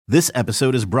This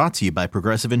episode is brought to you by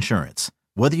Progressive Insurance.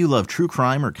 Whether you love true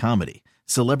crime or comedy,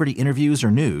 celebrity interviews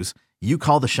or news, you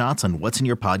call the shots on what's in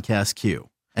your podcast queue.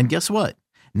 And guess what?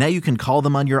 Now you can call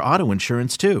them on your auto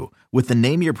insurance too with the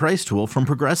Name Your Price tool from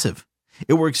Progressive.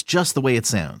 It works just the way it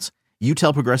sounds. You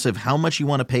tell Progressive how much you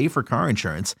want to pay for car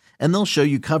insurance, and they'll show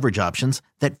you coverage options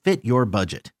that fit your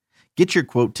budget. Get your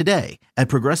quote today at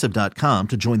Progressive.com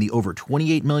to join the over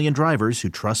 28 million drivers who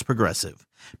trust Progressive.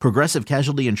 Progressive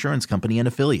Casualty Insurance Company and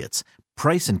Affiliates.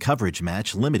 Price and coverage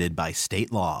match limited by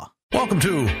state law. Welcome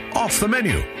to Off the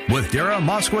Menu with Dara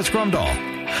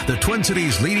Moskowitz-Grumdahl, the Twin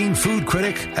Cities' leading food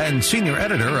critic and senior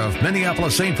editor of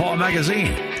Minneapolis St. Paul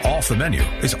Magazine. Off the Menu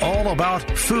is all about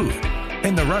food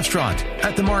in the restaurant,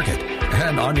 at the market,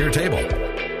 and on your table.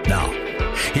 Now,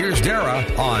 here's Dara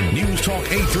on News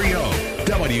Talk 830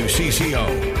 WCCO.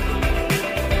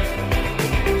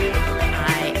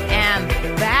 I am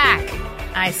back.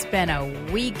 I spent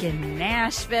a week in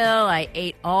Nashville. I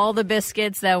ate all the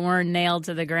biscuits that weren't nailed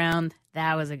to the ground.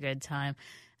 That was a good time.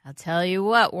 I'll tell you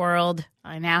what, world.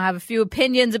 I now have a few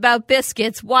opinions about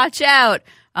biscuits. Watch out.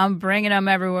 I'm bringing them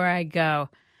everywhere I go.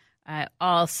 I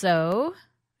also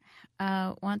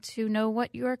want to know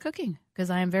what you are cooking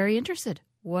because I am very interested.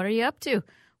 What are you up to?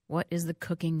 What is the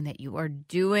cooking that you are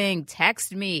doing?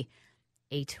 Text me,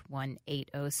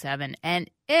 81807. And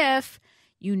if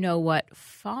you know what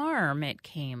farm it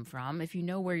came from, if you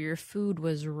know where your food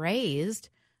was raised,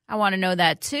 I want to know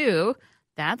that too.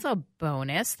 That's a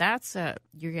bonus.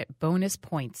 You get bonus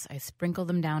points. I sprinkle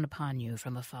them down upon you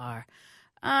from afar.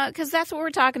 Because that's what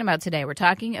we're talking about today. We're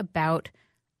talking about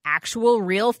actual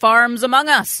real farms among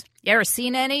us. You ever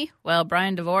seen any? Well,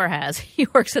 Brian DeVore has. He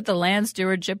works at the Land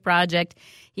Stewardship Project.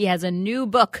 He has a new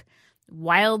book,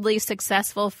 Wildly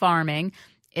Successful Farming.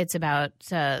 It's about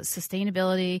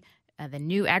sustainability, the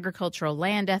new agricultural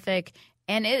land ethic,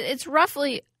 and it's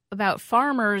roughly about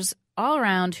farmers all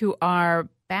around who are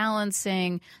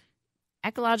balancing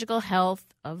ecological health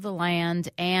of the land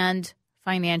and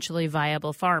financially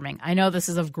viable farming. I know this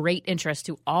is of great interest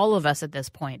to all of us at this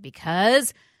point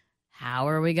because how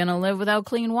are we going to live without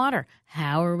clean water?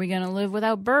 How are we going to live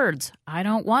without birds? I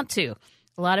don't want to.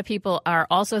 A lot of people are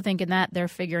also thinking that. They're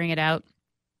figuring it out.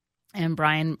 And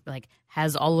Brian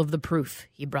has all of the proof.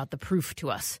 He brought the proof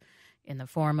to us in the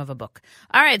form of a book.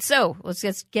 All right, so let's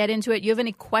just get into it. You have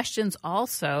any questions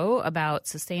also about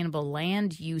sustainable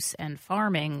land use and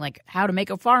farming, like how to make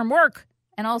a farm work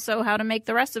and also how to make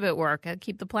the rest of it work,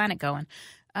 keep the planet going?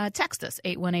 Text us,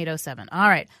 81807. All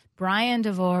right, Brian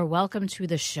DeVore, welcome to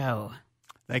the show.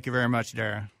 Thank you very much,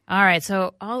 Dara. All right,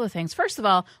 so all the things. First of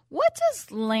all, what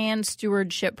does Land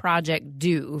Stewardship Project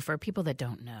do for people that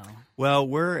don't know? Well,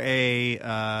 we're a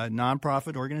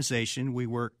nonprofit organization. We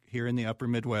work here in the upper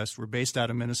Midwest. We're based out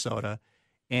of Minnesota,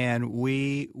 and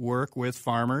we work with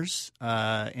farmers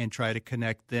and try to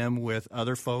connect them with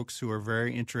other folks who are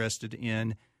very interested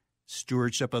in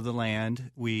stewardship of the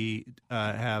land. We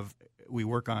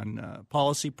work on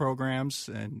policy programs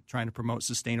and trying to promote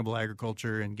sustainable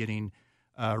agriculture and getting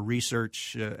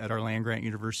research at our land-grant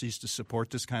universities to support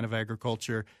this kind of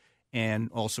agriculture, and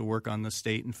also work on the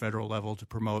state and federal level to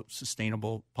promote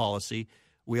sustainable policy.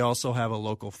 We also have a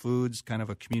local foods, kind of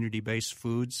a community-based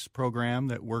foods program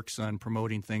that works on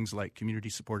promoting things like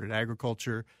community-supported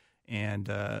agriculture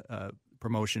and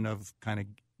promotion of kind of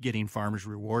getting farmers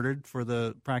rewarded for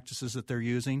the practices that they're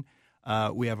using.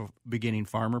 We have a beginning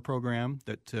farmer program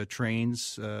that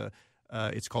trains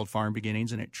it's called Farm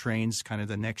Beginnings, and it trains kind of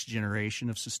the next generation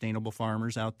of sustainable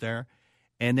farmers out there.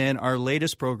 And then our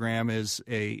latest program is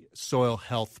a soil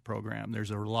health program.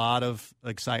 There's a lot of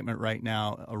excitement right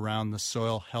now around the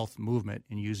soil health movement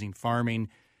and using farming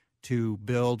to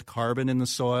build carbon in the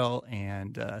soil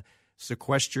and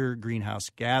sequester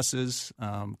greenhouse gases,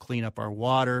 clean up our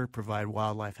water, provide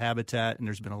wildlife habitat, and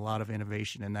there's been a lot of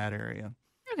innovation in that area.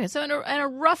 Okay, so in a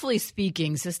roughly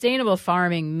speaking, sustainable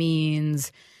farming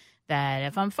means that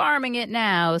if I'm farming it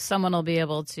now, someone will be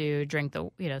able to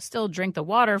still drink the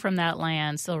water from that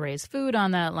land, still raise food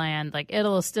on that land. Like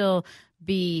it'll still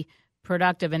be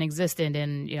productive and existent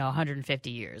in 150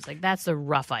 years. Like that's the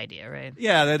rough idea, right?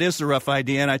 Yeah, that is the rough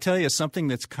idea. And I tell you, something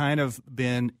that's kind of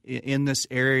been in this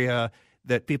area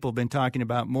that people have been talking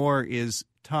about more is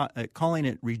calling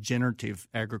it regenerative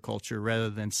agriculture rather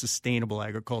than sustainable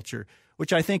agriculture,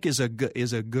 which I think is a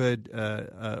good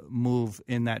move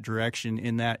in that direction.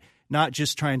 In that, not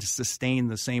just trying to sustain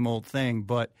the same old thing,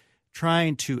 but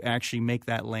trying to actually make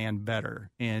that land better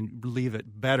and leave it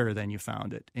better than you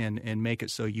found it, and make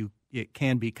it so it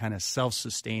can be kind of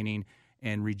self-sustaining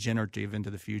and regenerative into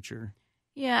the future.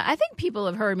 Yeah, I think people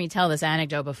have heard me tell this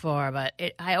anecdote before, but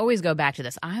I always go back to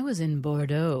this. I was in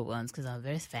Bordeaux once because I'm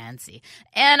very fancy.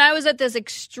 And I was at this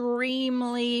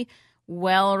extremely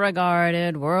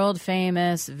well-regarded,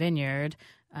 world-famous vineyard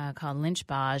called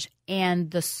Lynch-Bage, and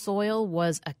the soil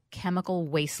was a chemical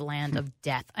wasteland of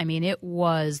death. I mean, it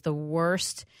was the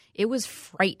worst. It was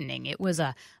frightening. It was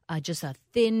just a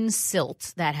thin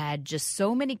silt that had just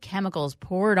so many chemicals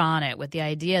poured on it with the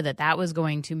idea that that was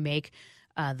going to make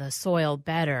the soil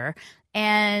better.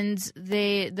 And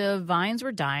the vines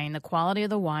were dying. The quality of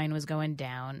the wine was going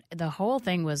down. The whole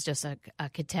thing was just a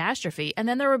catastrophe. And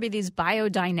then there would be these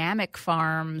biodynamic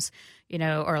farms,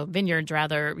 or vineyards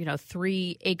rather,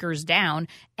 3 acres down,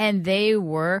 and they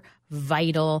were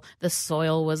vital. The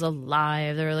soil was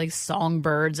alive. They were like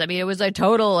songbirds. I mean, it was a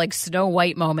total like Snow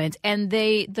White moment. And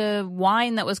the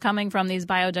wine that was coming from these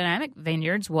biodynamic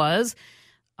vineyards was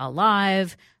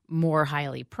alive, more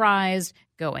highly prized,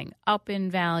 going up in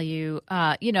value,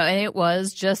 and it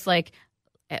was just like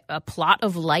a plot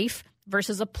of life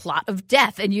versus a plot of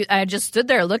death. And I just stood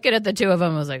there looking at the two of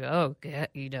them. I was like, oh,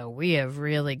 we have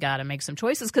really got to make some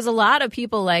choices, because a lot of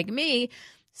people like me,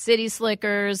 city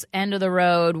slickers, end of the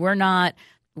road,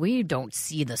 we don't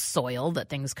see the soil that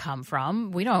things come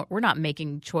from. We're not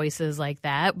making choices like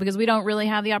that because we don't really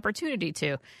have the opportunity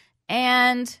to.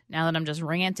 And now that I'm just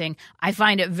ranting, I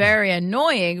find it very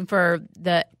annoying for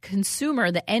the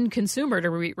end consumer,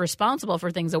 to be responsible for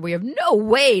things that we have no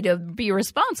way to be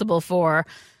responsible for.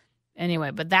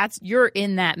 Anyway, but you're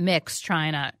in that mix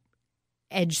trying to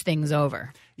edge things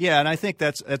over. Yeah, and I think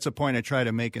that's a point I try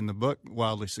to make in the book,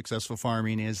 Wildly Successful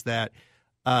Farming, is that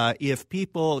if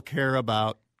people care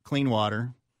about clean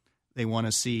water, they want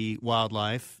to see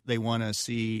wildlife, they want to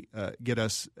see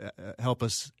help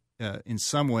us in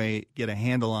some way get a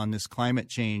handle on this climate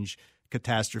change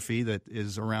catastrophe that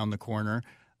is around the corner.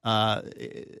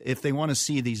 If they want to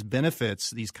see these benefits,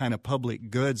 these kind of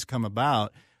public goods come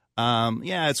about,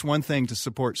 it's one thing to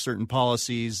support certain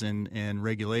policies and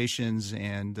regulations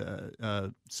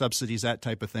and subsidies, that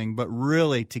type of thing, but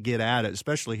really to get at it,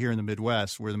 especially here in the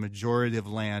Midwest where the majority of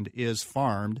land is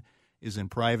farmed, is in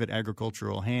private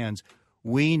agricultural hands,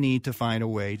 we need to find a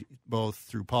way, both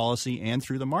through policy and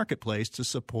through the marketplace, to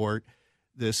support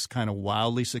this kind of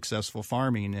wildly successful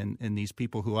farming and these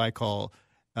people who I call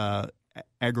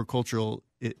ecological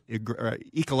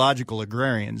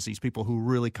agrarians, these people who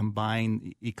really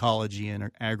combine ecology and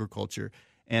agriculture.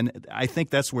 And I think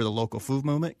that's where the local food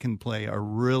movement can play a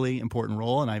really important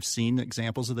role. And I've seen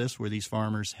examples of this where these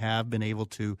farmers have been able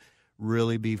to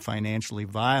really be financially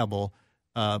viable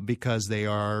because they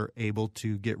are able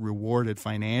to get rewarded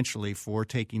financially for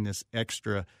taking this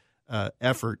extra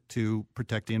effort to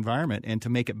protect the environment and to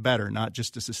make it better, not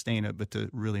just to sustain it, but to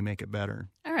really make it better.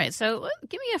 All right. So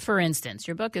give me for instance.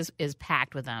 Your book is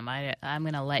packed with them. I'm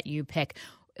going to let you pick.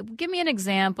 Give me an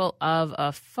example of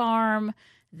a farm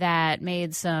that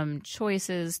made some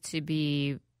choices to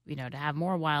be, to have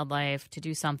more wildlife, to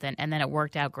do something, and then it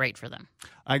worked out great for them.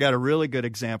 I got a really good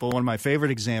example. One of my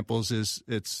favorite examples is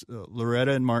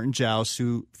Loretta and Martin Joust,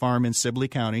 who farm in Sibley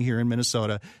County here in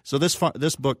Minnesota. So this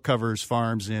book covers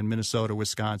farms in Minnesota,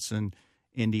 Wisconsin,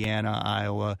 Indiana,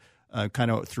 Iowa,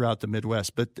 kind of throughout the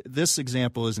Midwest. But this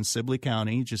example is in Sibley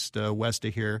County, just west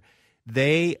of here.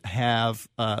 They have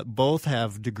both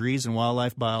have degrees in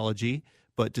wildlife biology,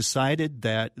 but decided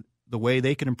that the way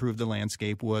they could improve the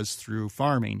landscape was through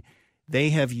farming.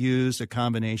 They have used a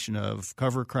combination of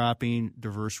cover cropping,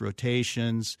 diverse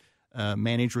rotations,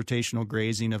 managed rotational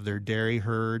grazing of their dairy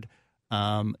herd,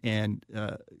 and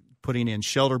putting in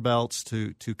shelter belts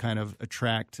to kind of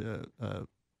attract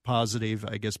positive,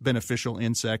 beneficial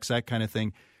insects, that kind of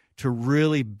thing, to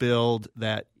really build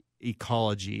that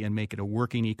ecology and make it a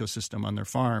working ecosystem on their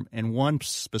farm. And one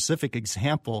specific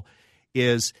example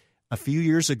is a few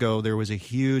years ago, there was a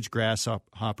huge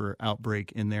grasshopper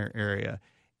outbreak in their area,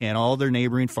 and all their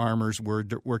neighboring farmers were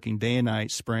working day and night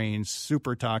spraying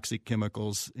super toxic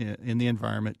chemicals in the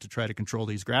environment to try to control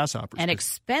these grasshoppers. And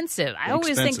expensive. I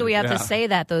always think that we have to say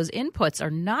that. Those inputs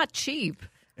are not cheap.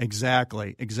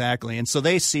 Exactly. And so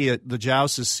they see it, the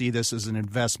Joustes see this as an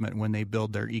investment when they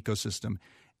build their ecosystem.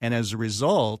 And as a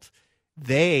result,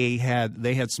 they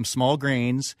had some small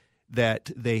grains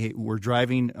that they were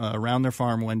driving around their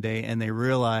farm one day, and they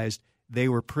realized they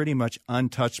were pretty much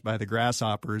untouched by the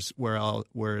grasshoppers,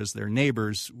 whereas their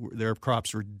neighbors, their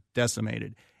crops were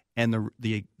decimated. And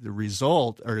the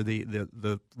result, or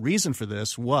the reason for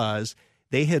this, was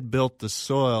they had built the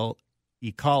soil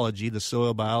ecology, the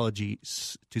soil biology,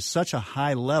 to such a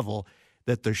high level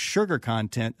that the sugar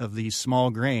content of these small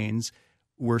grains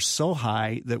were so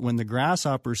high that when the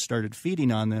grasshoppers started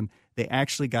feeding on them, they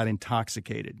actually got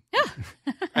intoxicated.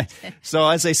 So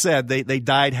as I said, they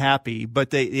died happy,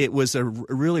 but it was a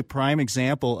really prime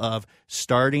example of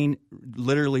starting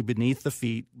literally beneath the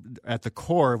feet at the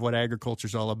core of what agriculture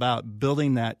is all about,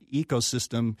 building that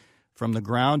ecosystem from the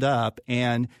ground up.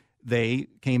 And they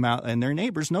came out, and their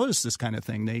neighbors noticed this kind of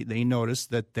thing. They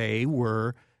noticed that they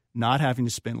were not having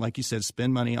to spend, like you said,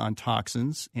 spend money on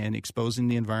toxins and exposing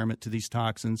the environment to these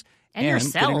toxins. And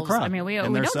yourselves. I mean, we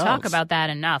don't talk about that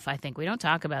enough, I think. We don't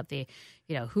talk about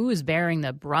who is bearing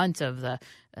the brunt of the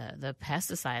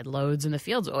pesticide loads in the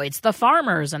fields. Oh, it's the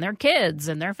farmers and their kids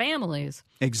and their families.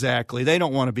 Exactly. They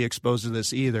don't want to be exposed to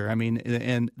this either. I mean,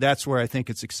 and that's where I think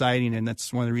it's exciting, and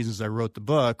that's one of the reasons I wrote the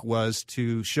book, was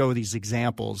to show these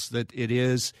examples that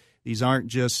these aren't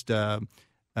just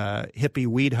hippie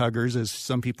weed huggers, as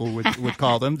some people would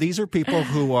call them. These are people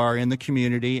who are in the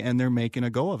community, and they're making a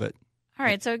go of it. All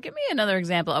right, so give me another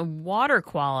example. Water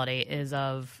quality is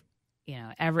of,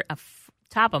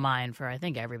 top of mind for, I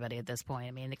think, everybody at this point.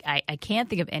 I mean, I can't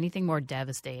think of anything more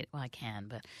devastating. Well, I can,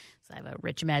 but I have a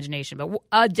rich imagination. But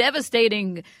a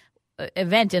devastating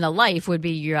event in a life would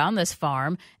be you're on this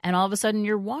farm, and all of a sudden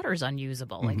your water's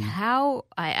unusable. Mm-hmm. Like how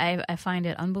I find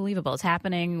it unbelievable. It's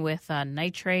happening with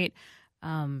nitrate.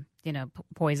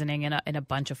 Poisoning in a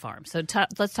bunch of farms. So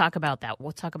let's talk about that.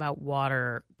 We'll talk about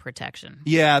water protection.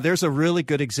 Yeah, there's a really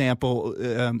good example,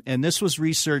 and this was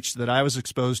research that I was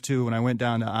exposed to when I went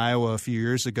down to Iowa a few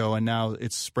years ago, and now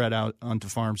it's spread out onto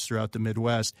farms throughout the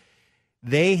Midwest.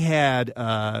 They had,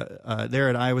 there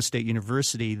at Iowa State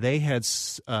University, they had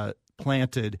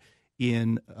planted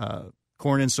in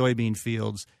corn and soybean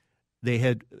fields. They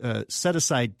had set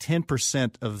aside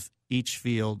 10% of each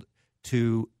field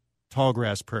to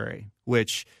tallgrass prairie,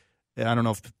 which I don't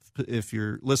know if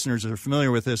your listeners are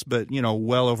familiar with this, but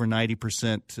well over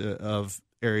 90% of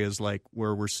areas like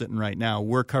where we're sitting right now,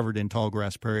 we're covered in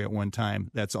tallgrass prairie at one time.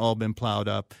 That's all been plowed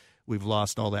up. We've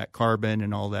lost all that carbon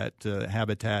and all that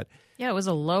habitat. Yeah, it was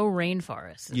a low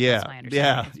rainforest. That's my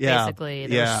understanding. Basically,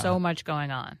 there's so much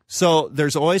going on. So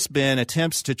there's always been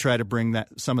attempts to try to bring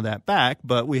some of that back,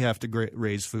 but we have to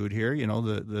raise food here.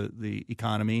 The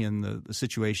economy and the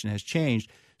situation has changed.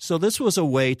 So this was a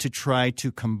way to try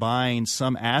to combine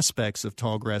some aspects of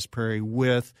tallgrass prairie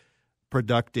with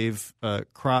productive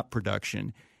crop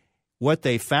production. What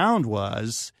they found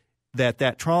was that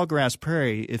tallgrass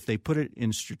prairie, if they put it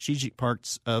in strategic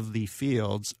parts of the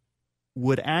fields,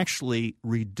 would actually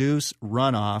reduce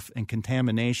runoff and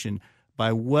contamination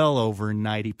by well over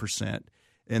 90%.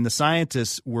 And the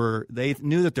scientists they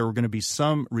knew that there were going to be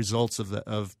some results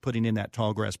of putting in that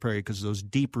tallgrass prairie, because those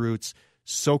deep roots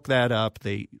soak that up.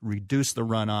 They reduce the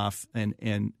runoff,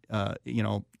 and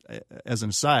as an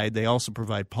aside, they also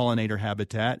provide pollinator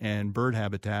habitat and bird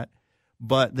habitat.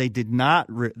 But they did not.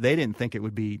 They didn't think it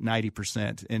would be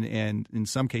 90%, and in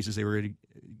some cases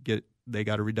they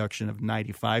got a reduction of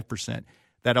 95%.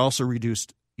 That also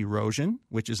reduced erosion,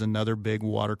 which is another big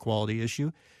water quality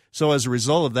issue. So as a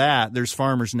result of that, there's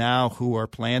farmers now who are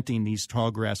planting these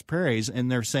tallgrass prairies, and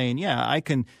they're saying, yeah,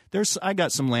 I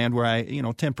got some land where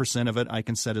 10% of it I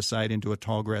can set aside into a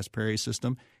tallgrass prairie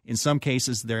system. In some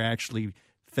cases, they're actually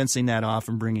fencing that off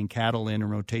and bringing cattle in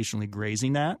and rotationally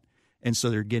grazing that. And so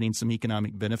they're getting some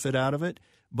economic benefit out of it.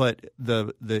 But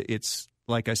it's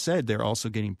like I said, they're also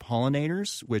getting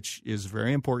pollinators, which is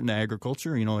very important to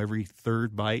agriculture. Every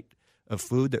third bite of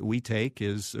food that we take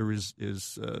is a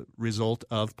result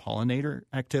of pollinator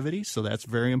activity. So that's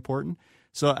very important.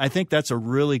 So I think that's a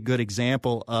really good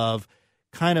example of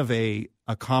kind of a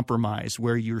compromise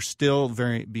where you're still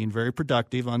being very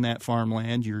productive on that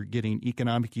farmland. You're getting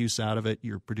economic use out of it.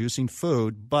 You're producing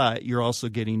food, but you're also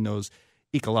getting those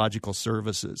ecological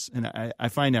services. And I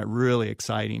find that really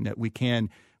exciting that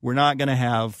we're not going to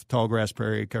have tallgrass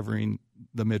prairie covering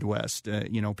the Midwest.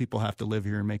 People have to live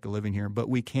here and make a living here, but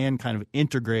we can kind of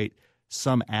integrate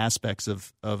some aspects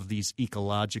of these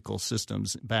ecological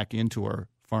systems back into our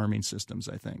farming systems,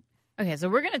 I think. Okay, so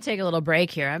we're going to take a little break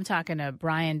here. I'm talking to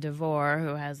Brian DeVore,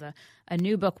 who has a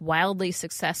new book, Wildly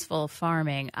Successful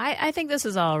Farming. I think this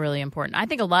is all really important. I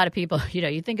think a lot of people,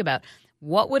 you think about,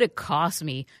 what would it cost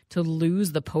me to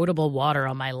lose the potable water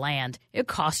on my land? It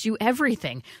costs you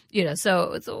everything.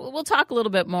 So we'll talk a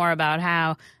little bit more about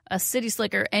how a city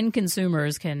slicker and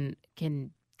consumers can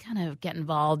kind of get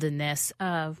involved in this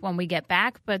when we get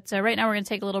back. But right now we're going to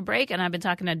take a little break, and I've been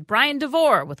talking to Brian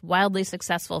DeVore with Wildly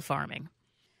Successful Farming.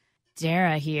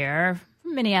 Dara here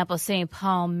from Minneapolis St.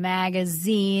 Paul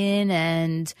Magazine,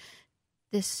 and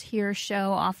this here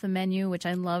show, Off the Menu, which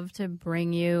I love to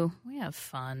bring you. We have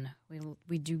fun.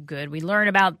 We do good. We learn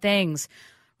about things.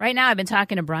 Right now I've been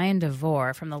talking to Brian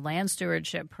DeVore from the Land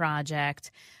Stewardship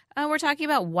Project. We're talking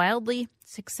about wildly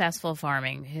successful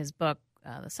farming. His book,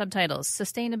 the subtitle is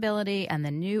Sustainability and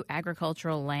the New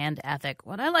Agricultural Land Ethic.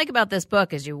 What I like about this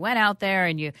book is you went out there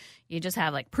and you just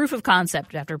have like proof of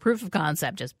concept after proof of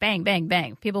concept, just bang, bang,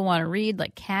 bang. People want to read,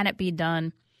 like, can it be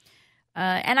done?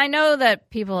 And I know that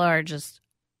people are just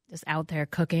out there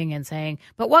cooking and saying,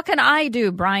 but what can I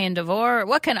do, Brian DeVore?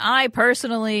 What can I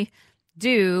personally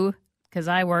do? Because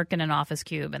I work in an office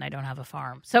cube and I don't have a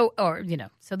farm. So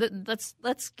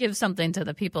let's give something to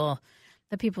the people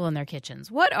in their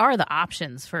kitchens. What are the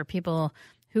options for people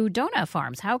who don't have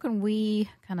farms? How can we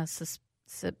kind of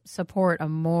support a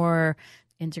more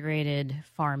integrated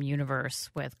farm universe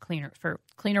with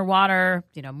cleaner water,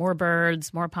 more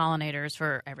birds, more pollinators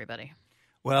for everybody?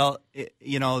 Well,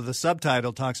 the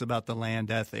subtitle talks about the land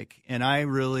ethic, and I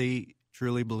really,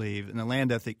 truly believe, and the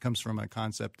land ethic comes from a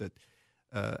concept that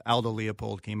Aldo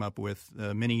Leopold came up with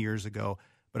many years ago.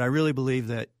 But I really believe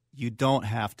that you don't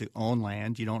have to own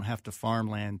land. You don't have to farm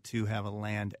land to have a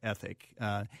land ethic.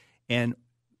 And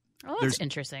that's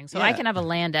interesting. So I can have a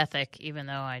land ethic even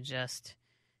though I just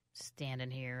stand in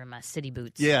here in my city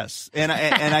boots. Yes. And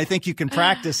I think you can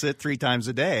practice it 3 times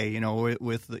a day,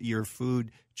 with your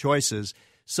food choices.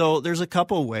 So there's a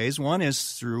couple of ways. One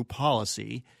is through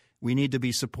policy. We need to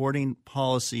be supporting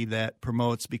policy that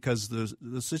promotes, because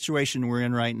the situation we're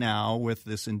in right now with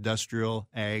this industrial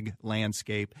ag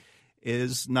landscape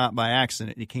is not by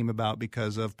accident. It came about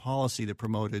because of policy that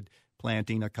promoted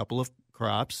planting a couple of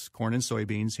crops, corn and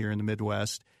soybeans here in the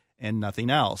Midwest, and nothing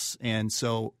else. And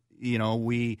so,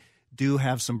 we do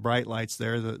have some bright lights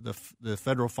there. The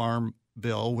federal farm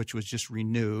bill, which was just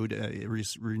renewed,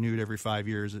 renewed every 5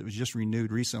 years. It was just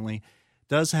renewed recently.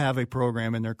 Does have a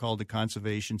program in there called the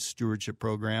Conservation Stewardship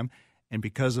Program, and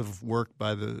because of work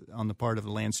on the part of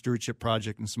the Land Stewardship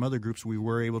Project and some other groups, we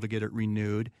were able to get it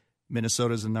renewed.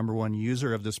 Minnesota is the number one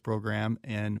user of this program,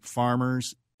 and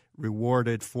farmers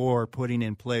rewarded for putting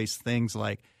in place things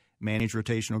like managed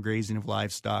rotational grazing of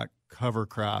livestock, cover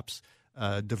crops,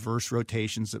 diverse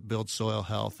rotations that build soil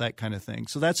health, that kind of thing.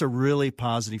 So that's a really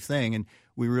positive thing, and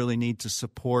we really need to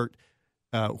support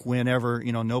whenever,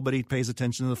 nobody pays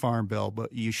attention to the farm bill,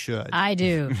 but you should. I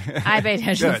do. I pay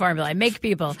attention to the farm bill. I make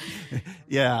people.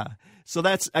 Yeah. So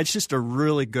that's just a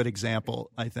really good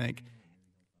example, I think.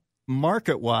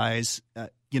 Market-wise,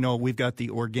 we've got the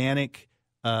organic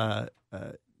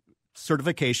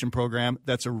certification program.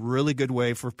 That's a really good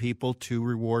way for people to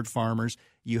reward farmers.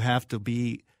 You have to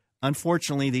be,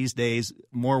 unfortunately, these days,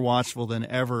 more watchful than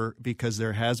ever, because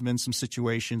there has been some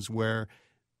situations where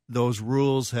those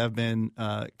rules have been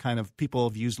people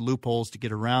have used loopholes to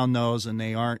get around those, and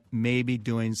they aren't maybe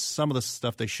doing some of the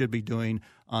stuff they should be doing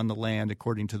on the land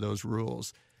according to those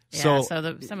rules. Yeah,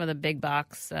 so some of the big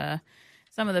box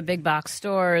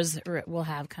stores will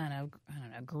have kind of,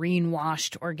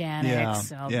 greenwashed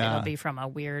organics. It'll be from a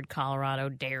weird Colorado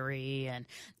dairy, and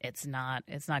it's not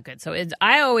good. So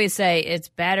I always say it's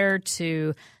better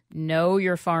to know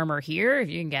your farmer here, if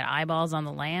you can get eyeballs on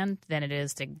the land, than it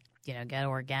is to get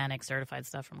organic certified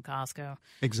stuff from Costco.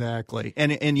 Exactly.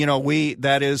 And we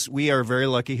are very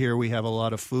lucky here. We have a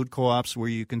lot of food co-ops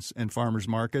and farmers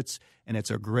markets, and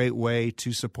it's a great way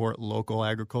to support local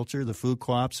agriculture. The food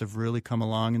co-ops have really come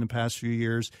along in the past few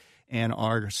years and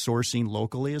are sourcing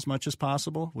locally as much as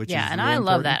possible, which is and really I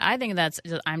love important. that. I think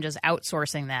I'm just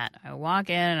outsourcing that. I walk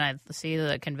in and I see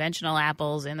the conventional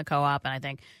apples in the co-op, and I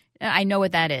think, I know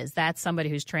what that is. That's somebody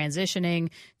who's transitioning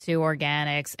to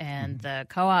organics, and the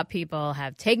co-op people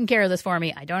have taken care of this for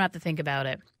me. I don't have to think about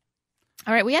it.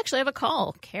 All right, we actually have a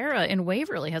call. Kara in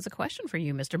Waverly has a question for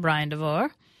you, Mr. Brian DeVore.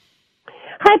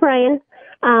 Hi, Brian.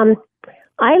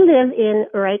 I live in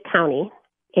Wright County,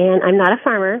 and I'm not a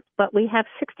farmer, but we have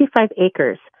 65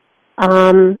 acres,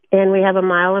 and we have a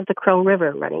mile of the Crow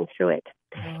River running through it.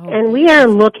 Oh, and we are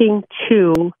looking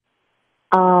to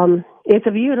it's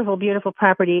a beautiful, beautiful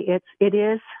property. It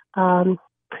is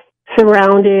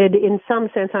surrounded in some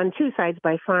sense on 2 sides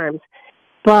by farms,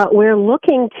 but we're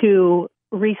looking to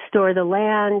restore the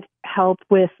land, help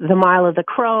with the Mile of the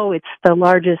Crow. It's the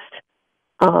largest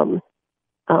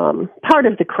part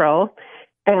of the Crow,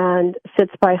 and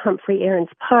sits by Humphrey Aarons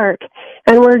Park.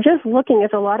 And we're just looking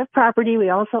at a lot of property. We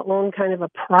also own kind of a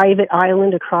private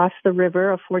island across the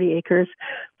river of 40 acres,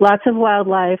 lots of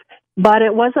wildlife. But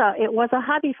it was a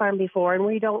hobby farm before, and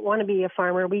we don't want to be a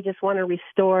farmer. We just want to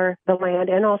restore the land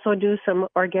and also do some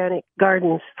organic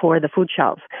gardens for the food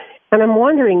shelves. And I'm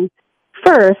wondering,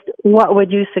 first, what would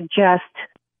you suggest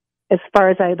as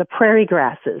far as the prairie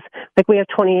grasses? Like, we have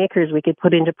 20 acres we could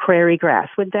put into prairie grass.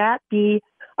 Would that be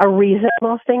a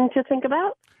reasonable thing to think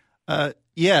about?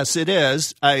 Yes, it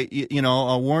is.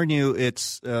 I'll warn you,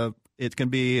 it's it can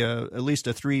be at least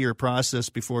a 3-year process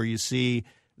before you see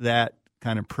that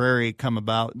kind of prairie come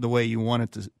about the way you want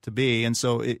it to be. And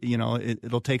so,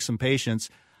 it'll take some patience.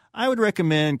 I would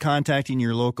recommend contacting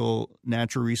your local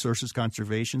Natural Resources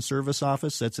Conservation Service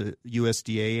office. That's a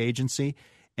USDA agency,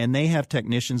 and they have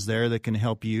technicians there that can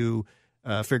help you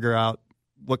figure out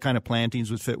what kind of plantings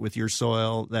would fit with your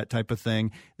soil, that type of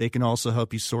thing. They can also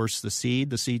help you source the seed.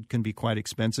 The seed can be quite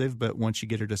expensive, but once you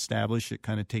get it established, it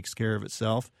kind of takes care of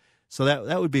itself. So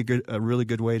that would be a really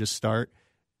good way to start.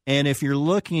 And if you're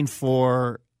looking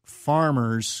for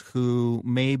farmers who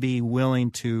may be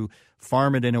willing to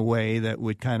farm it in a way that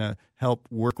would kind of help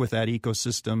work with that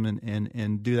ecosystem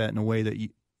and do that in a way that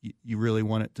you really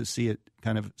want it to see it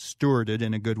kind of stewarded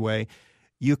in a good way,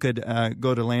 you could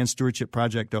go to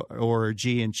landstewardshipproject.org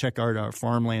and check out our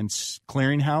Farmland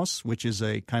Clearinghouse, which is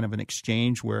a kind of an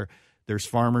exchange where there's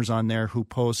farmers on there who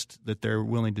post that they're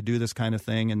willing to do this kind of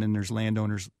thing, and then there's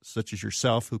landowners such as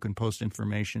yourself who can post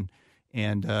information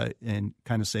and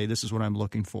kind of say, this is what I'm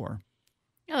looking for.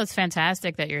 Oh, it's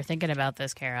fantastic that you're thinking about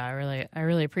this, Kara. I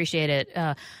really appreciate it.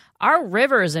 Our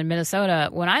rivers in Minnesota,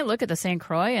 when I look at the St.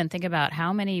 Croix and think about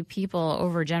how many people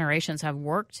over generations have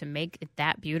worked to make it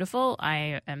that beautiful,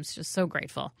 I am just so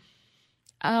grateful.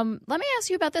 Let me ask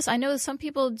you about this. I know some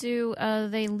people do,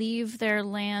 they leave their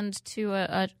land to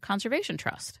a conservation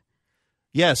trust.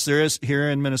 Yes, there is. Here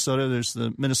in Minnesota, there's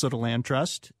the Minnesota Land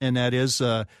Trust, and that is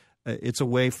it's a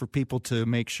way for people to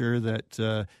make sure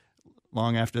that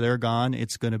long after they're gone,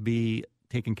 it's going to be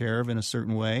taken care of in a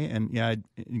certain way. And yeah, I'd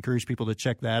encourage people to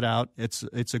check that out.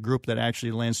 It's a group that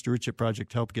actually Land Stewardship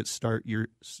Project helped get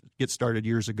started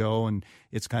years ago, and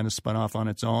it's kind of spun off on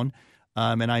its own.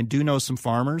 And I do know some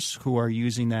farmers who are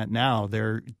using that now.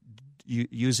 They're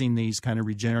using these kind of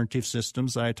regenerative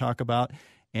systems that I talk about,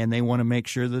 and they want to make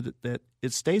sure that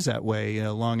it stays that way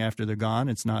long after they're gone.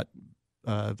 It's not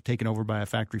taken over by a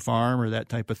factory farm or that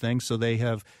type of thing. So they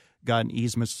have gotten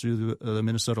easements through the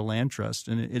Minnesota Land Trust,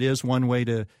 and it is one way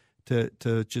to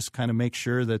just kind of make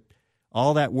sure that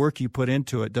all that work you put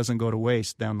into it doesn't go to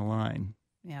waste down the line.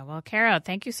 Yeah, well, Kara,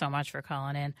 thank you so much for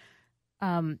calling in.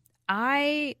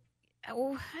 I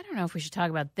don't know if we should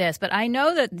talk about this, but I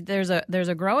know that there's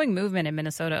a growing movement in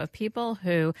Minnesota of people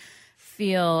who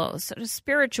feel sort of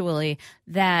spiritually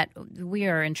that we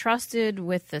are entrusted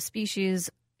with the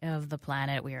species of the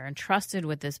planet. We are entrusted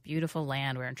with this beautiful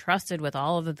land. We're entrusted with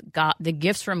all of the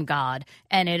gifts from God,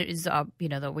 and it is that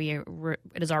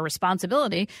it is our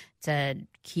responsibility to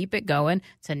keep it going,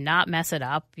 to not mess it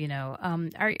up.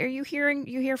 Are you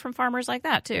hear from farmers like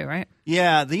that too, right?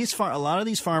 Yeah, a lot of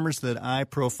these farmers that I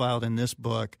profiled in this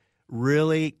book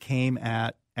really came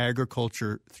at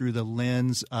agriculture through the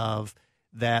lens of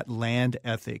that land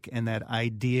ethic and that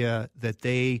idea that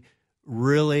they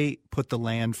really put the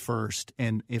land first,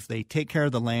 and if they take care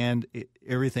of the land,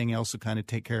 everything else will kind of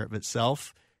take care of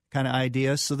itself kind of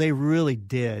idea. So they really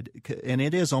did, and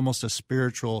it is almost a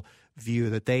spiritual view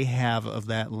that they have of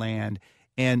that land.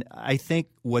 And I think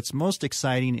what's most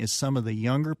exciting is some of the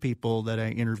younger people that I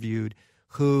interviewed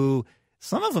who,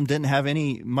 some of them didn't have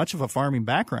much of a farming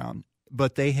background,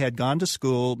 but they had gone to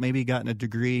school, maybe gotten a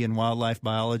degree in wildlife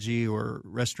biology or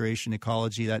restoration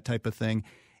ecology, that type of thing.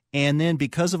 And then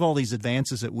because of all these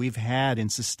advances that we've had in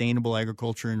sustainable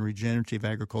agriculture and regenerative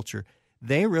agriculture,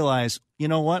 they realize, you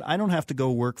know what, I don't have to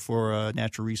go work for a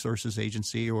natural resources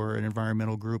agency or an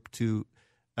environmental group to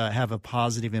have a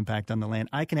positive impact on the land.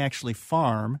 I can actually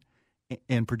farm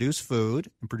and produce food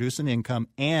and produce an income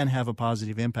and have a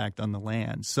positive impact on the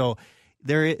land. So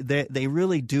they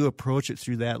really do approach it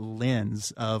through that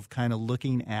lens of kind of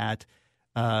looking at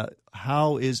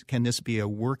can this be a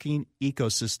working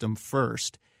ecosystem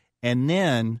first, and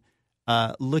then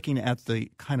looking at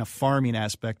the kind of farming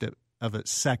aspect of it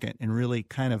second, and really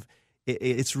kind of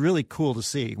it's really cool to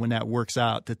see when that works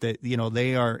out that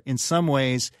they are in some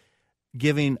ways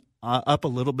giving up a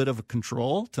little bit of a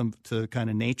control to kind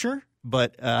of nature,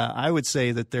 but I would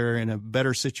say that they're in a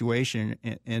better situation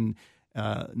and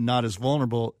not as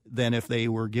vulnerable than if they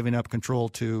were giving up control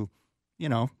to,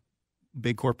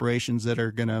 big corporations that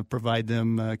are going to provide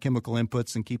them chemical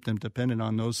inputs and keep them dependent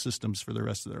on those systems for the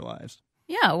rest of their lives.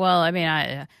 Yeah, well, I mean,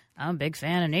 I'm a big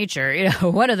fan of nature.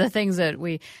 One of the things that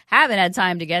we haven't had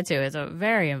time to get to is a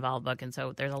very involved book, and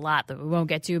so there's a lot that we won't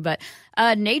get to. But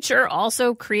nature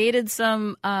also created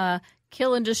some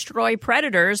kill and destroy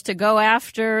predators to go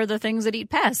after the things that eat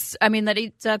that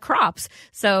eat crops.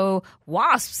 So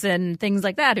wasps and things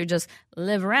like that who just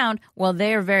live around, well,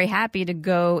 they're very happy to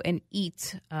go and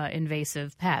eat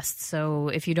invasive pests. So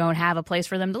if you don't have a place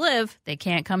for them to live, they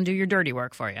can't come do your dirty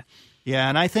work for you. Yeah,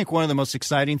 and I think one of the most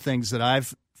exciting things that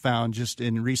I've found just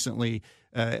in recently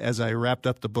as I wrapped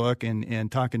up the book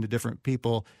and talking to different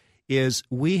people is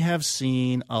we have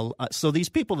seen so these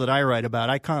people that I write about,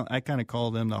 I kind of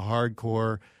call them the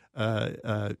hardcore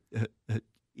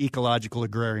ecological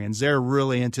agrarians. They're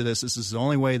really into this. This is the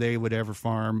only way they would ever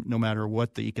farm, no matter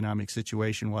what the economic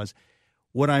situation was.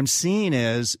 What I'm seeing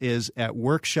is at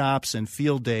workshops and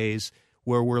field days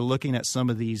where we're looking at some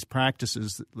of these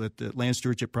practices that the Land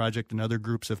Stewardship Project and other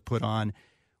groups have put on,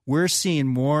 we're seeing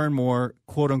more and more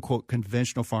quote-unquote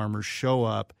conventional farmers show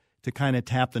up to kind of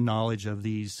tap the knowledge of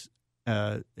these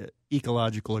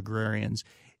ecological agrarians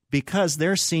because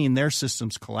they're seeing their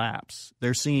systems collapse.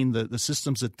 They're seeing the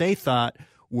systems that they thought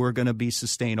were going to be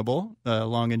sustainable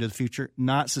long into the future,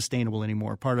 not sustainable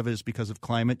anymore. Part of it is because of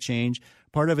climate change.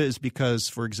 Part of it is because,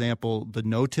 for example, the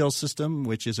no-till system,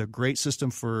 which is a great system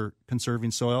for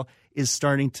conserving soil, is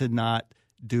starting to not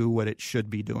do what it should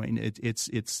be doing. It's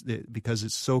because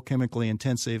it's so chemically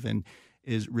intensive and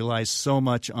relies so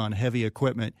much on heavy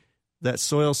equipment, that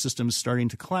soil system is starting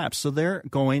to collapse. So they're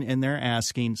going and they're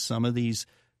asking some of these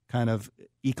kind of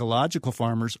ecological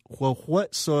farmers, well,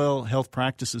 what soil health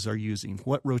practices are using?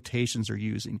 What rotations are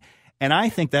using? And I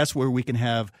think that's where we can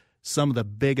have some of the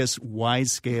biggest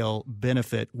wide-scale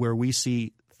benefit, where we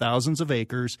see thousands of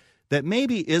acres that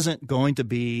maybe isn't going to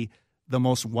be the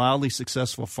most wildly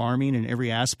successful farming in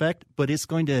every aspect, but it's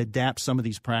going to adapt some of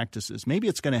these practices. Maybe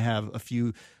it's going to have a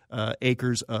few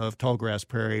acres of tallgrass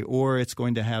prairie, or it's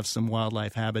going to have some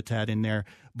wildlife habitat in there,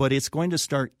 but it's going to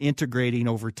start integrating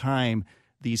over time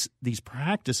these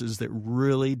practices that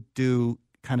really do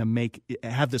kind of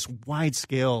have this wide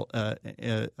scale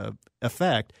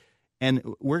effect. And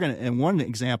and one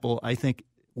example I think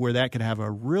where that could have a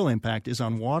real impact is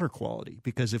on water quality,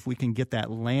 because if we can get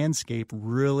that landscape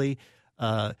really,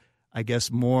 I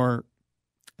guess, more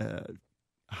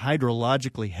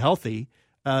hydrologically healthy,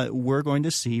 we're going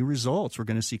to see results. We're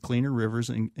going to see cleaner rivers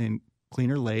and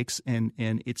cleaner lakes, and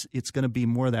it's going to be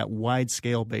more of that wide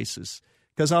scale basis.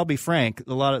 Because I'll be frank,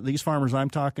 a lot of these farmers I'm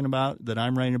talking about, that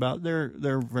I'm writing about,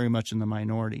 they're very much in the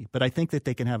minority. But I think that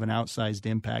they can have an outsized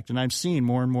impact. And I'm seeing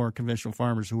more and more conventional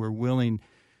farmers who are willing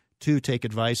to take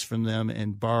advice from them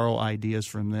and borrow ideas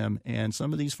from them. And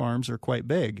some of these farms are quite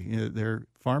big. They're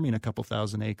farming a couple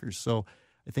thousand acres. So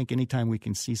I think anytime we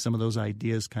can see some of those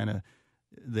ideas kind of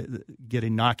get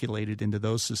inoculated into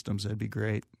those systems, that'd be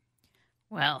great.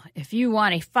 Well, if you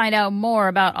want to find out more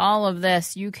about all of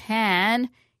this, you can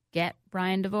get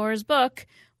Brian DeVore's book,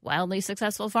 Wildly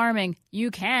Successful Farming.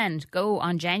 You can go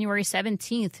on January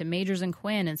 17th to Majors and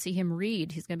Quinn and see him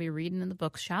read. He's going to be reading in the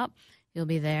bookshop. He'll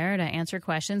be there to answer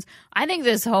questions. I think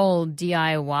this whole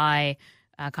DIY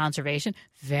conservation,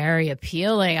 very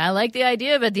appealing. I like the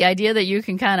idea of it, the idea that you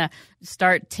can kind of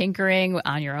start tinkering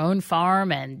on your own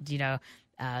farm and,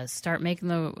 start making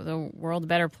the world a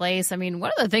better place. I mean,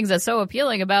 one of the things that's so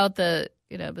appealing about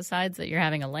besides that you're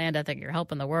having a land ethic, you're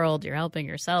helping the world, you're helping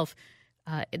yourself,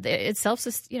 it's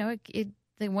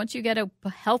once you get a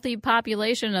healthy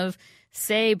population of,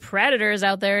 say, predators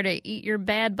out there to eat your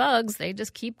bad bugs, they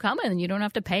just keep coming and you don't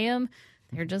have to pay them.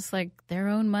 They're just like their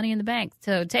own money in the bank.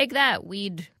 So take that,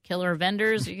 weed killer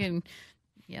vendors. You can,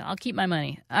 I'll keep my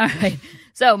money. All right.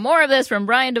 So more of this from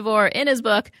Brian DeVore in his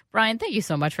book. Brian, thank you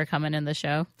so much for coming in the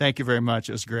show. Thank you very much.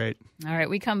 It was great. All right.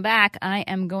 We come back. I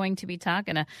am going to be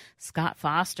talking to Scott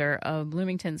Foster of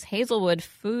Bloomington's Hazelwood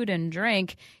Food and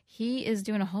Drink. He is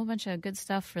doing a whole bunch of good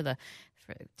stuff for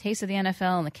Taste of the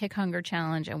NFL and the Kick Hunger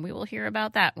Challenge, and we will hear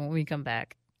about that when we come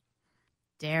back.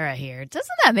 Dara here.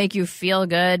 Doesn't that make you feel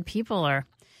good? People are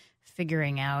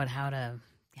figuring out how to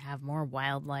have more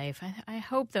wildlife. I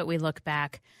hope that we look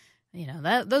back.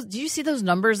 Did you see those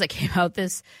numbers that came out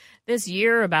this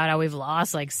year about how we've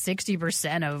lost like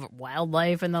 60% of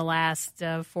wildlife in the last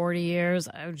 40 years?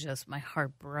 My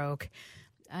heart broke.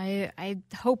 I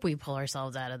hope we pull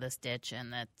ourselves out of this ditch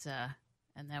and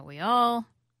that we all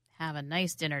have a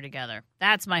nice dinner together.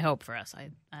 That's my hope for us. I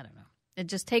don't know. It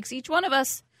just takes each one of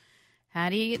us.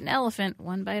 How do you eat an elephant?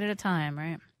 One bite at a time,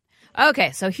 right?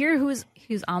 Okay, so here who's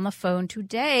on the phone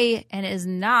today and is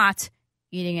not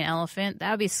eating an elephant.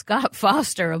 That would be Scott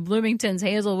Foster of Bloomington's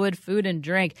Hazelwood Food and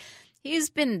Drink. He's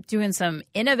been doing some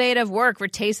innovative work for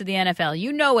Taste of the NFL.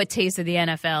 You know what Taste of the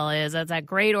NFL is. That's that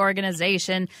great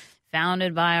organization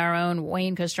founded by our own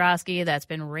Wayne Kostrowski that's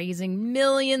been raising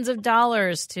millions of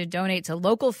dollars to donate to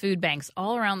local food banks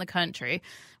all around the country.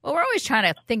 Well, we're always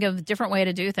trying to think of a different way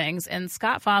to do things. And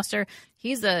Scott Foster,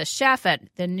 he's a chef at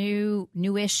the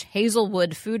newish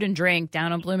Hazelwood Food and Drink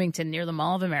down in Bloomington near the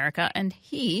Mall of America. And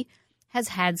he has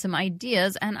had some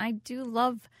ideas. And I do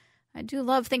love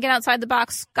thinking outside the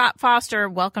box. Scott Foster,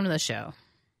 welcome to the show.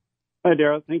 Hi,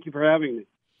 Dara. Thank you for having me.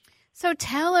 So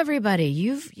tell everybody,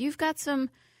 you've got some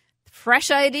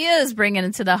fresh ideas bringing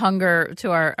into the hunger,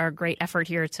 to our great effort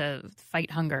here to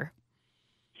fight hunger.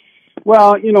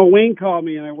 Well, Wayne called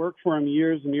me, and I worked for him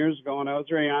years and years ago, and I was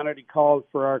very honored he called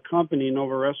for our company,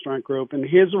 Nova Restaurant Group. And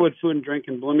Hazelwood Food and Drink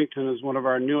in Bloomington is one of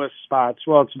our newest spots.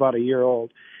 Well, it's about a year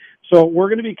old. So we're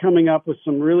going to be coming up with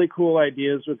some really cool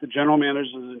ideas with the general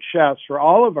managers and chefs for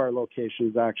all of our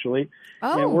locations, actually.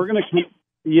 Oh. And we're going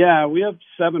to we have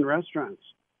 7 restaurants.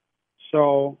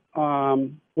 So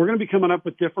we're going to be coming up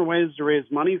with different ways to raise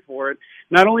money for it.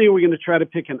 Not only are we going to try to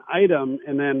pick an item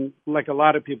and then, like a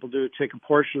lot of people do, take a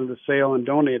portion of the sale and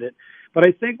donate it, but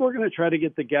I think we're going to try to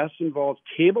get the guests involved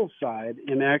table side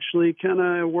and actually kind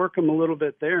of work them a little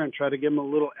bit there and try to give them a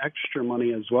little extra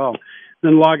money as well.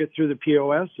 Then log it through the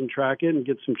POS and track it and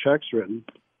get some checks written.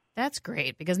 That's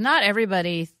great, because not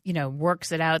everybody,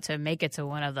 works it out to make it to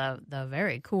one of the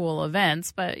very cool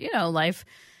events. But,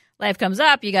 life comes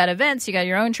up. You got events, you got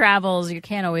your own travels. You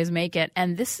can't always make it.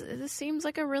 And this seems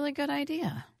like a really good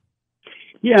idea.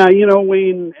 Yeah,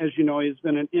 Wayne, as you know, he's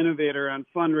been an innovator on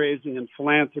fundraising and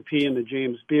philanthropy in the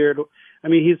James Beard. I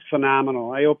mean, he's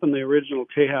phenomenal. I opened the original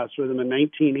Tejas with him in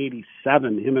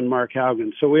 1987, him and Mark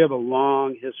Haugen. So we have a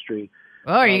long history.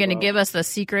 Oh, are you going to give us the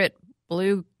secret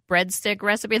blue breadstick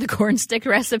recipe, the corn stick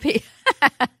recipe?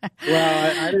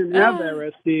 Well, I didn't have that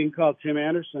recipe and called Tim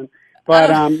Anderson.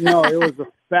 But no, it was a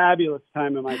fabulous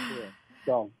time in my career.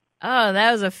 So. Oh,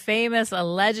 that was a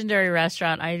legendary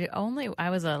restaurant. I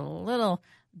was a little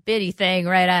bitty thing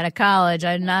right out of college.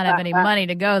 I did not have any money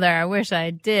to go there. I wish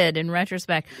I did, in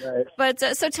retrospect. Right. But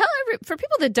so tell for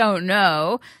people that don't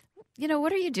know,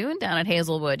 what are you doing down at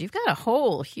Hazelwood? You've got a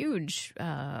whole huge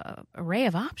array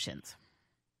of options.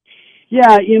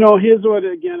 Yeah, Hazelwood,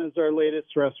 again, is our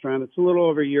latest restaurant. It's a little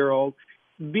over a year old.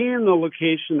 Being the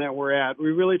location that we're at,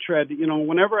 we really tried to,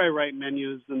 whenever I write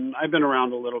menus, and I've been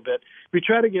around a little bit, we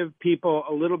try to give people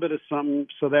a little bit of something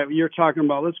so that you're talking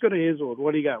about, let's go to Hazelwood.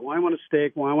 What do you got? Well, I want a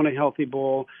steak. Well, I want a healthy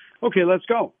bowl. Okay, let's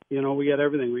go. We got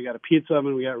everything. We got a pizza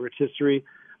oven. We got rotisserie.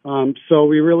 So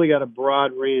we really got a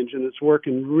broad range, and it's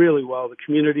working really well. The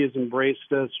community has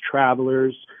embraced us,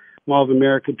 travelers, Mall of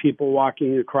America people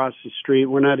walking across the street.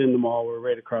 We're not in the mall. We're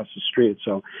right across the street.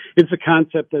 So it's a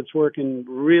concept that's working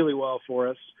really well for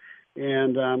us.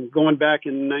 And going back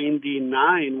in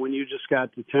 99, when you just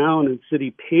got to town in City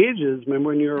Pages, remember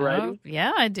when you were writing?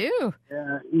 Yeah, I do.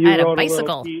 Yeah, I had a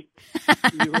bicycle. You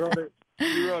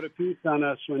wrote a piece on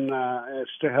us when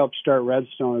to help start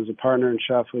Redstone as a partner and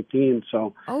chef with Dean.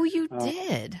 So. Oh, you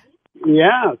did?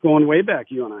 Yeah, going way back,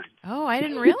 you and I. Oh, I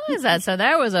didn't realize that. So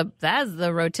that's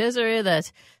the rotisserie that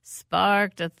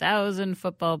sparked 1,000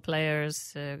 football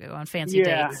players to go on fancy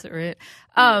dates. Right?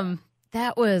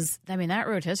 That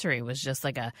rotisserie was just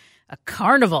like a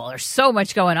carnival. There's so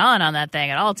much going on that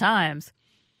thing at all times.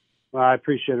 Well, I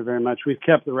appreciate it very much. We've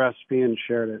kept the recipe and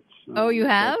shared it. So. Oh, you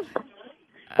have?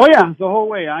 Oh, yeah, the whole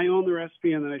way. I own the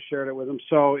recipe, and then I shared it with them.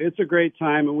 So it's a great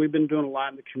time, and we've been doing a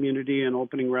lot in the community and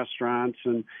opening restaurants.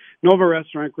 And Nova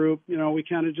Restaurant Group, we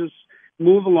kind of just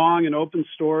move along and open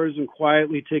stores and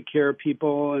quietly take care of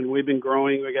people, and we've been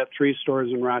growing. We got 3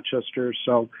 stores in Rochester.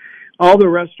 So all the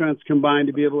restaurants combined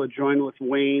to be able to join with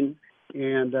Wayne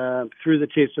and through the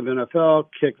Taste of NFL,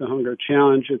 Kick the Hunger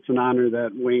Challenge. It's an honor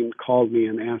that Wayne called me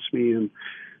and asked me, and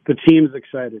the team's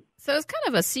excited. So it's kind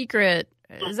of a secret.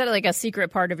 Is that like a secret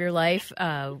part of your life?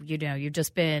 You've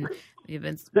been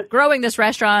growing this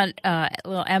restaurant,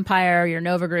 little empire, your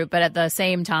Nova Group, but at the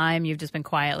same time, you've just been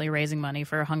quietly raising money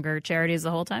for hunger charities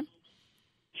the whole time?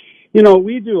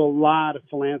 We do a lot of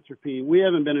philanthropy. We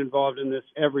haven't been involved in this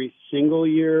every single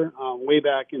year. Way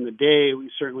back in the day, we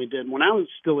certainly did. When I was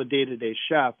still a day-to-day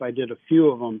chef, I did a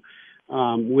few of them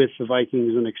with the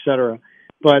Vikings and et cetera.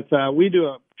 But we do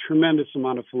a tremendous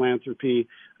amount of philanthropy,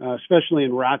 especially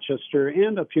in Rochester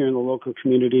and up here in the local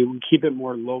community. We keep it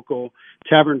more local.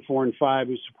 Tavern 4 and 5,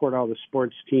 we support all the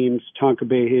sports teams, Tonka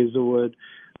Bay, Hazelwood.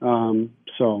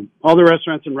 So all the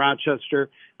restaurants in Rochester,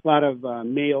 a lot of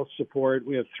male support.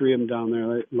 We have 3 of them down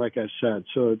there, like I said.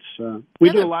 So it's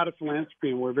we do a lot of philanthropy,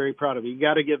 and we're very proud of it. You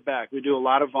got to give back. We do a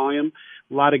lot of volume.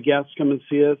 A lot of guests come and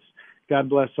see us. God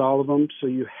bless all of them. So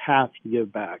you have to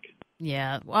give back.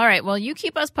 Yeah. All right. Well, you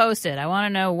keep us posted. I want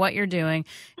to know what you're doing.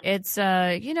 It's,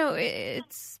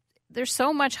 there's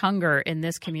so much hunger in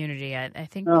this community. I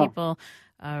think people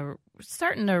are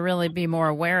starting to really be more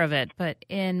aware of it. But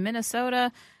in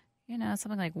Minnesota,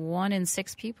 something like 1 in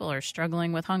 6 people are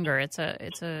struggling with hunger. It's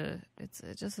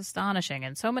just astonishing.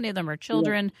 And so many of them are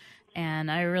children. Yeah.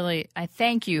 And I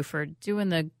thank you for doing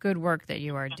the good work that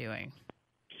you are doing.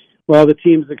 Well, the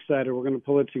team's excited. We're going to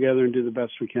pull it together and do the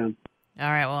best we can. All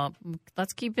right, well,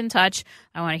 let's keep in touch.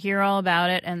 I want to hear all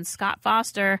about it. And Scott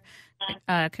Foster,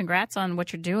 congrats on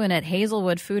what you're doing at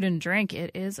Hazelwood Food and Drink.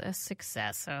 It is a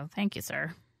success. So thank you,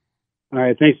 sir. All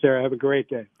right. Thanks, Sarah. Have a great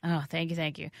day. Oh,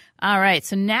 thank you. All right,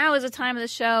 so now is the time of the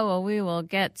show where we will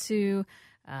get to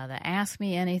the Ask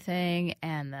Me Anything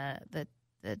and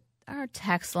our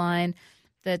text line.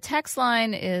 The text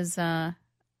line is kind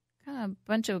of a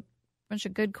bunch of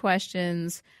good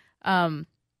questions. I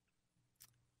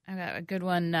got a good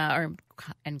one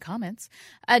and comments.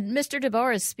 Mr.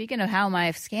 DeVore is speaking of how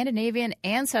my Scandinavian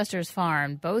ancestors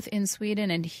farmed, both in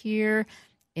Sweden and here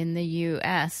in the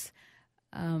U.S.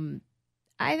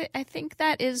 I think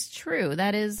that is true.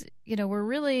 That is, we're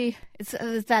really it's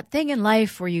that thing in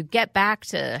life where you get back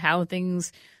to how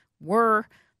things were.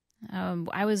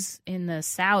 I was in the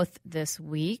South this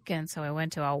week, and so I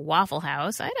went to a Waffle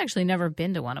House. I'd actually never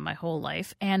been to one in my whole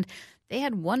life, and they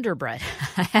had Wonder Bread.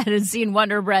 I hadn't seen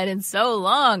Wonder Bread in so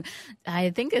long.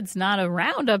 I think it's not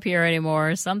around up here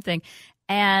anymore or something.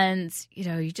 And,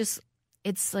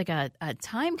 it's like a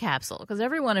time capsule because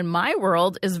everyone in my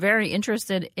world is very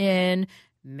interested in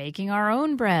making our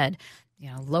own bread.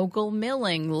 Local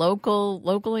milling,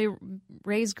 locally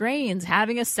raised grains,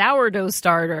 having a sourdough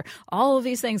starter, all of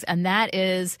these things. And that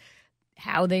is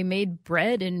how they made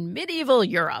bread in medieval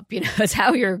Europe. It's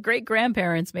how your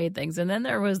great-grandparents made things. And then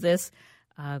there was this,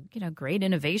 great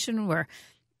innovation where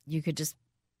you could just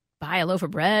buy a loaf of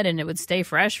bread and it would stay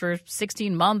fresh for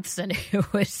 16 months. And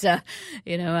it was, have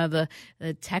the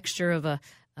texture of a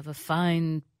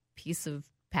fine piece of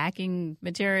packing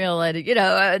material, and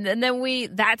and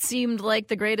then that seemed like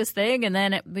the greatest thing, and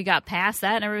then we got past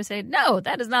that, and everybody said, "No,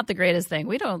 that is not the greatest thing.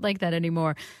 We don't like that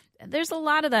anymore." There's a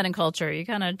lot of that in culture. You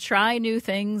kind of try new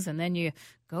things, and then you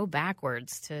go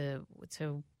backwards to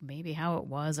maybe how it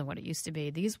was and what it used to be.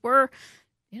 These were,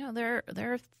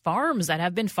 they're farms that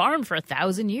have been farmed for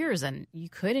 1,000 years, and you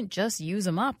couldn't just use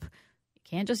them up. You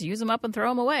can't just use them up and throw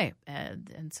them away.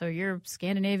 And so your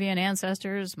Scandinavian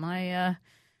ancestors, my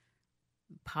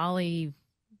poly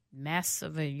mess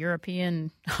of a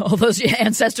European, all those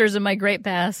ancestors in my great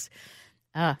past.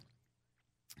 And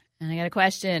I got a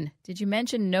question. Did you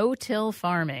mention no-till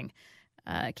farming?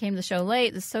 Came to the show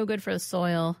late. This is so good for the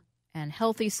soil, and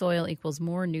healthy soil equals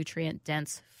more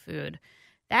nutrient-dense food.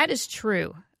 That is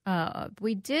true.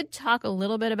 We did talk a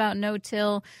little bit about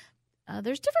no-till.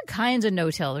 There's different kinds of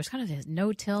no-till. There's kind of this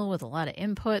no-till with a lot of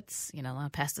inputs, a lot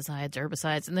of pesticides,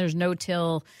 herbicides, and there's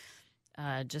no-till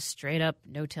just straight up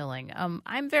no-tilling.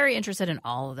 I'm very interested in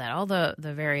all of that, all the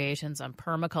variations on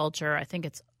permaculture. I think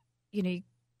it's,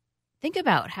 think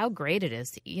about how great it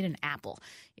is to eat an apple.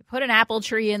 You put an apple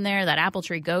tree in there, that apple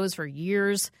tree goes for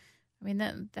years. I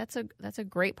mean, that's a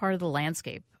great part of the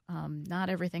landscape. Not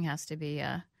everything has to be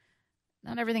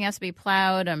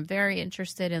plowed. I'm very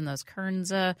interested in those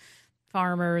Kernza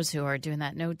farmers who are doing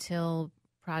that no-till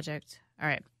project. All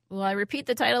right. Well, I repeat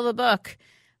the title of the book.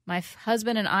 My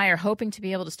husband and I are hoping to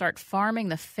be able to start farming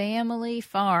the family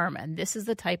farm, and this is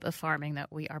the type of farming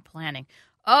that we are planning.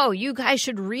 Oh, you guys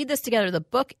should read this together. The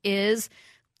book is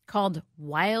called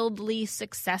Wildly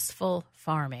Successful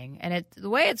Farming, and the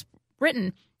way it's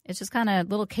written, it's just kind of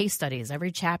little case studies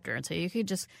every chapter, and so you could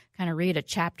just kind of read a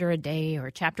chapter a day or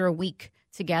a chapter a week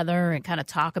together and kind of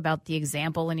talk about the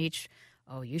example in each.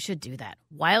 Oh, you should do that.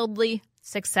 Wildly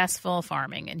Successful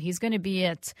Farming, and he's going to be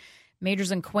at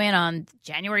Majors and Quinn on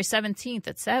January 17th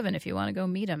at 7 if you want to go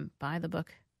meet him. Buy the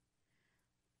book.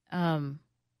 All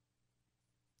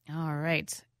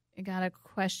right. I got a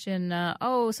question.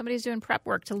 Somebody's doing prep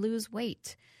work to lose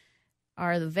weight.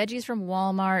 Are the veggies from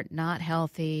Walmart not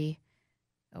healthy?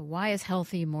 Why is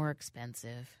healthy more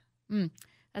expensive?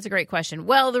 That's a great question.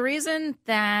 Well, the reason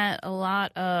that a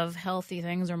lot of healthy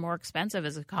things are more expensive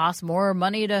is it costs more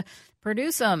money to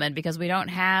produce them, and because we don't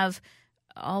have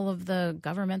all of the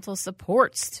governmental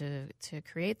supports to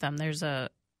create them. There's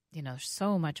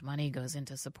so much money goes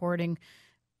into supporting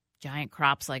giant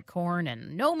crops like corn,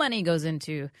 and no money goes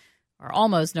into, or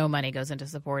almost no money goes into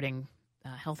supporting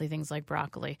healthy things like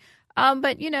broccoli.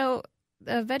 But the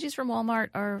veggies from Walmart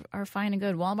are fine and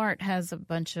good. Walmart has a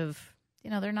bunch of,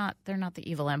 they're not the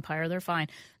evil empire. They're fine.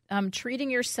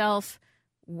 Treating yourself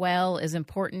well is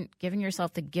important. Giving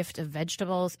yourself the gift of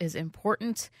vegetables is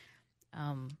important.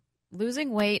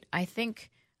 Losing weight, I think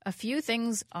a few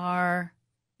things are,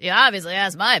 obviously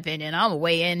that's my opinion. I'm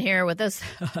way in here with this.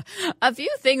 A few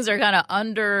things are kind of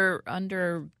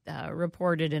under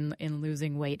reported in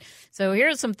losing weight. So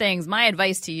here's some things. My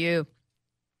advice to you,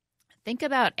 think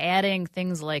about adding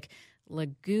things like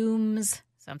legumes.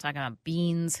 So I'm talking about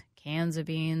beans, cans of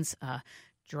beans,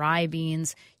 dry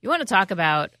beans. You want to talk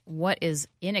about what is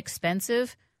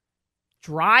inexpensive.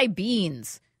 dry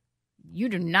beans. You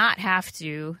do not have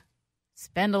to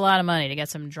spend a lot of money to get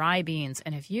some dry beans.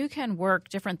 And if you can work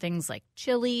different things like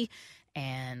chili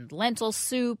and lentil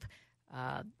soup,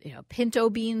 pinto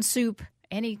bean soup,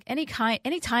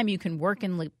 anytime you can work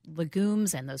in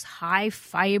legumes and those high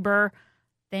fiber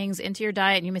things into your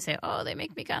diet, and you may say, oh, they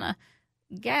make me kind of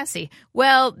gassy.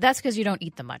 Well, that's because you don't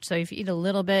eat them much. So if you eat a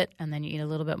little bit and then you eat a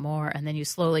little bit more, and then you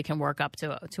slowly can work up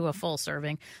to a full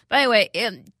serving. But anyway,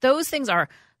 those things are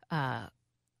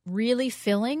really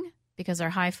filling because they're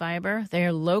high fiber.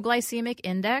 They're low glycemic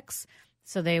index,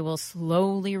 so they will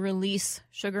slowly release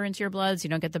sugar into your blood. So you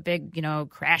don't get the big,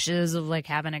 crashes of like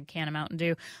having a can of Mountain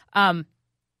Dew.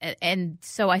 And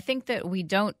so I think that we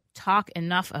don't talk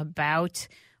enough about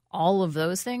all of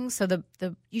those things. So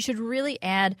you should really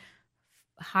add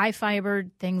high fiber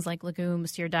things like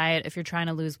legumes to your diet if you're trying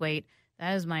to lose weight.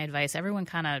 That is my advice. Everyone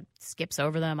kind of skips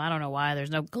over them. I don't know why. There's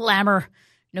no glamour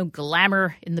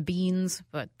in the beans,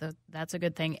 but that's a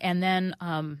good thing. And then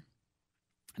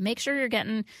make sure you're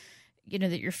getting,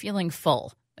 that you're feeling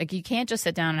full. Like you can't just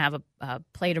sit down and have a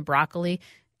plate of broccoli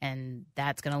and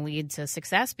that's going to lead to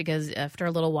success, because after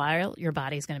a little while, your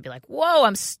body's going to be like, whoa,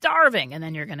 I'm starving. And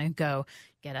then you're going to go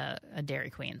get a Dairy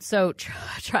Queen. So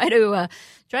try to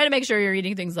make sure you're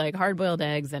eating things like hard-boiled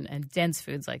eggs and dense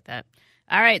foods like that.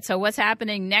 All right, so what's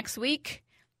happening next week?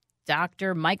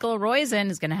 Dr. Michael Roizen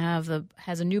is going to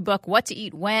has a new book, What to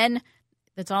Eat When.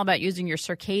 That's all about using your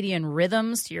circadian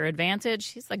rhythms to your advantage.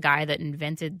 He's the guy that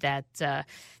invented that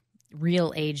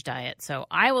real age diet. So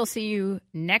I will see you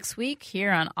next week here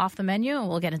on Off the Menu, and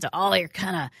we'll get into all your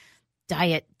kind of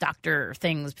diet doctor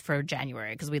things for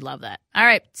January, because we love that. All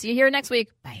right, see you here next week.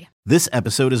 Bye. This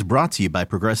episode is brought to you by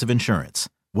Progressive Insurance.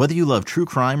 Whether you love true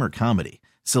crime or comedy,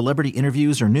 celebrity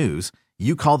interviews or news,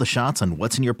 you call the shots on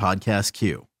what's in your podcast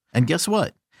queue. And guess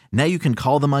what? Now you can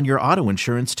call them on your auto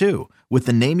insurance too, with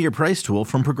the Name Your Price tool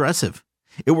from Progressive.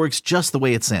 It works just the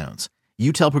way it sounds.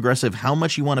 You tell Progressive how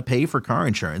much you want to pay for car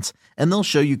insurance, and they'll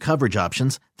show you coverage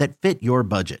options that fit your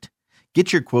budget.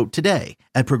 Get your quote today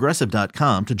at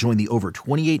Progressive.com to join the over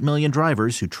 28 million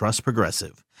drivers who trust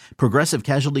Progressive. Progressive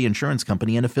Casualty Insurance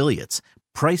Company and Affiliates.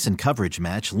 Price and coverage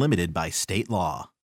match limited by state law.